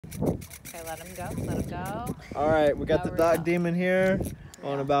Okay, let him go. Let him go. All right, we got Go the dock reel. demon here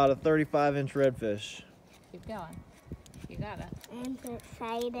on Reel. about a 35-inch redfish. Keep going. You got it. I'm so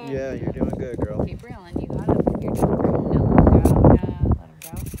excited. Yeah, you're doing good, girl. Keep reeling. You got it. You're doing great. Now let him go. Yeah, let him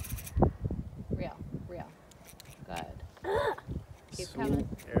go. Reel. Reel. Good. Keep Sweet. coming.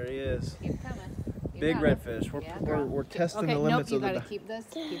 There he is. Keep coming. You Big got it. redfish. Yeah, We're girl. testing Okay, the limits nope, of the you dock. gotta keep this.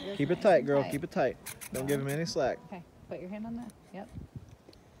 Keep it nice tight, and girl. tight. Keep it tight. Don't give him any slack. Okay, put your hand on that. Yep.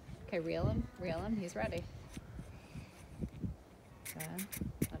 Okay, reel him. Reel him. He's ready. Good.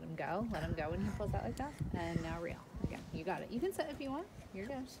 Let him go. Let him go when he pulls out like that. And now reel. Again, you got it. You can sit if you want. You're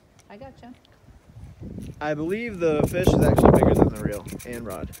good. I got you. I believe the fish is actually bigger than the reel and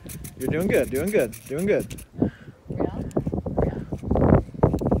rod. You're doing good. Doing good. Doing good. Reel. Reel.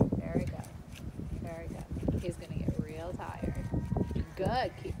 Very good. Very good. He's gonna get real tired.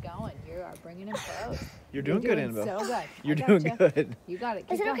 Good. Keep going. You are bringing him close. You're doing good, Annabelle. So good. You're I doing gotcha. good. You got it.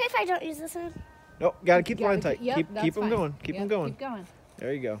 Keep Is it going. okay if I don't use this one? Nope, gotta keep the line Gotta tight. Yep, Keep that's them fine. going. Keep them Yep, going. Keep going.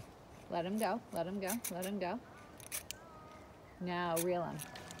 There you go. Let him go. Let him go. Let him go. Now reel him.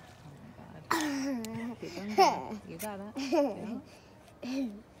 Oh my God. Keep him going. You got it. Yeah.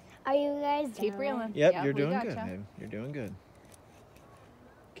 Are you guys Keep done? reeling. Yep, Yeah, you're we doing gotcha. good, babe. You're doing good.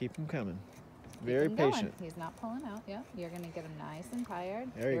 Keep them coming. Keep Very him going. patient. He's not pulling out. Yep. You're going to get him nice and tired.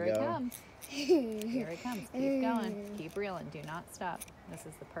 There you Here go. he comes. Here he comes. Keep going. Keep reeling. Do not stop. This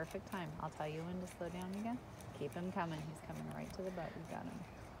is the perfect time. I'll tell you when to slow down again. Keep him coming. He's coming right to the boat. You got him.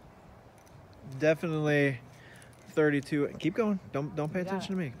 Definitely 32. Keep going. Don't pay You got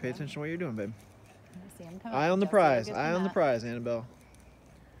attention to it. me. Pay Yeah. attention to what you're doing, babe. You see him coming. Eye on the Don't see how prize. good Eye the on the net. prize, Annabelle.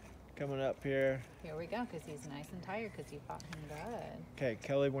 Coming up here. Here we go, because he's nice and tired because you fought him good. Okay,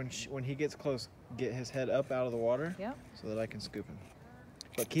 Kelly, when he gets close, get his head up out of the water Yep. so that I can scoop him.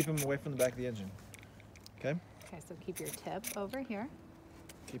 But keep him away from the back of the engine. Okay? Okay, so keep your tip over here.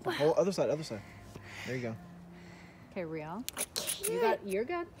 Keep him whole other side, other side. There you go. Okay, reel. You're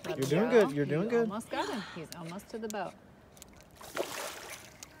good. Let You're him doing go. good, you're doing You good. Almost got him. He's almost to the boat.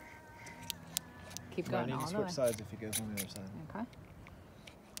 Keep Might going need all to the switch way. sides if he goes on the other side. Okay.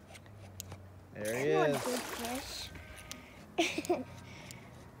 There he I want is. big fish.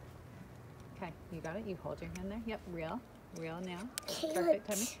 Okay, you got it. You hold your hand there. Yep, reel. Reel now. Cute. Perfect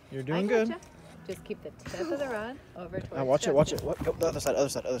timing. You're I doing good. gotcha. Just keep the tip of the rod over towards Now watch it, watch Justin. it. What? Go the other side, other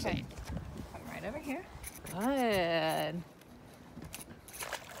side, other Okay. side. Come right over here. Good.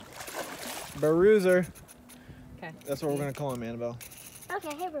 Baruzer. Okay. That's what we're gonna call him, Annabelle.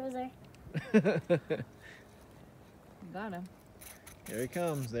 Okay, hey, Bruiser. You got him. Here he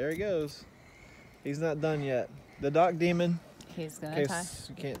comes. There he goes. He's not done yet. The dock demon. He's In gonna tie. case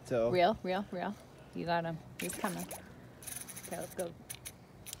you can't tell. Reel, reel, reel. You got him. He's coming. Okay, let's go.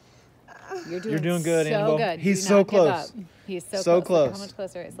 You're doing good, so Annabelle. good. He's Do so not give close. up. He's so, So close. Look close. how much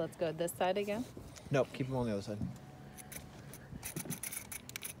closer it is. Let's go this side again. Nope, keep him on the other side.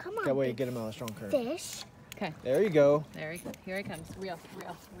 Come on, That way you big get him out of the strong current. fish. Okay, There you go. there he comes. Here he comes. Reel,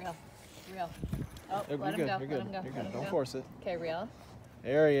 reel, reel, reel. Oh, You're let him good, go. you're Let good, him go. you're Let good. him Don't go. force it. Okay, reel.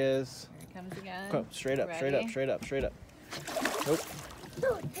 There he is. Here he comes again. Come, straight up, straight up, Ready? straight up, straight up. Nope.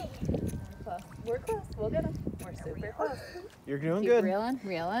 We're close. We're close. We'll get him. We're super close. You're doing Keep good. reeling,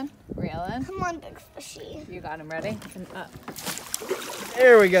 reeling, reeling. Come on, big fishy. You got him ready? And up.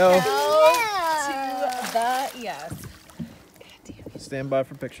 There we go. To the yes. God damn it. Stand by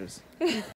for pictures.